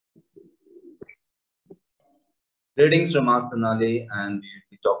Greetings from Asktenali, and we'll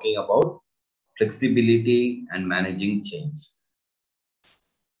be talking about flexibility and managing change.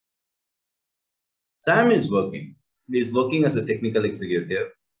 Sam is working. He's working as a technical executive.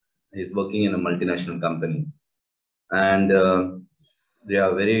 He's working in a multinational company. And there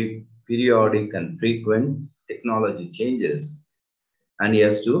are very periodic and frequent technology changes. And he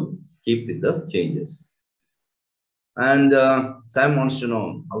has to keep with the changes. And Sam wants to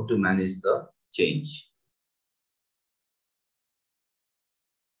know how to manage the change.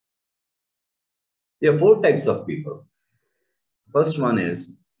 There are four types of people. First one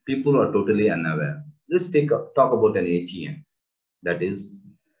is people who are totally unaware. Let's talk about an ATM, that is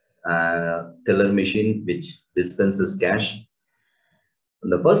a teller machine which dispenses cash.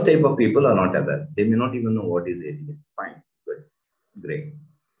 And the first type of people are not aware. They may not even know what is ATM. Fine, good, great.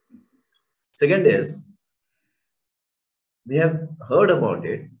 Second is they have heard about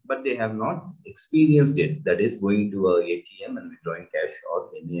it, but they have not experienced it. That is going to a ATM and withdrawing cash or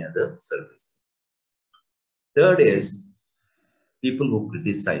any other service. Third is people who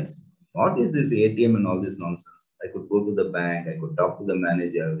criticize. What is this ATM and all this nonsense? I could go to the bank, I could talk to the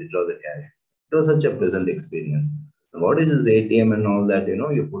manager, withdraw the cash. It was such a pleasant experience. What is this ATM and all that?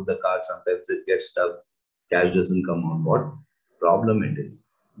 You put the card, sometimes it gets stuck, cash doesn't come out. What problem it is?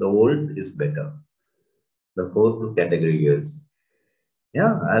 The old is better. The fourth category is,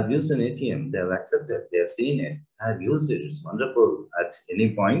 yeah, I've used an ATM. They have accepted, they have seen it. I've used it. It's wonderful. At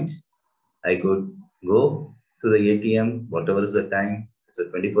any point, I could go to the ATM, whatever is the time. It's a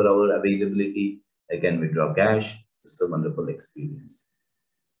 24-hour availability. I can withdraw cash. It's a wonderful experience.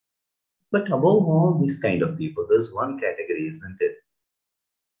 But above all these kind of people, there's one category, isn't it?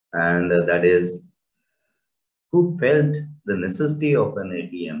 And that is who felt the necessity of an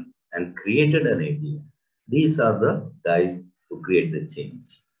ATM and created an ATM. These are the guys who create the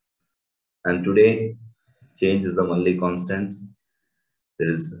change. And today, change is the only constant.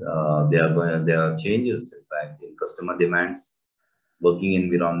 There are changes, in fact, in customer demands, working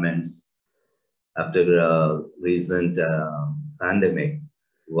environments. After recent pandemic,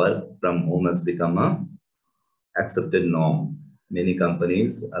 work from home has become an accepted norm. Many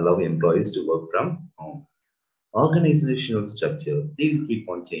companies allow employees to work from home. Organizational structure, they will keep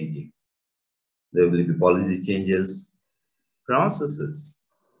on changing. There will be policy changes, processes,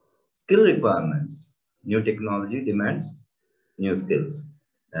 skill requirements. New technology demands new skills,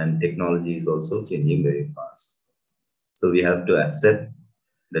 and technology is also changing very fast. So we have to accept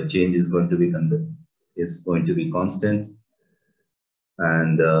that change is going to be constant,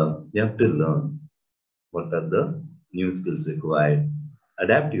 and you have to learn what are the new skills required,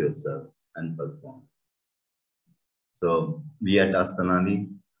 adapt yourself, and perform. So we at Asktenali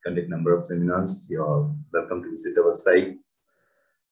conduct number of seminars. You are welcome to visit our site.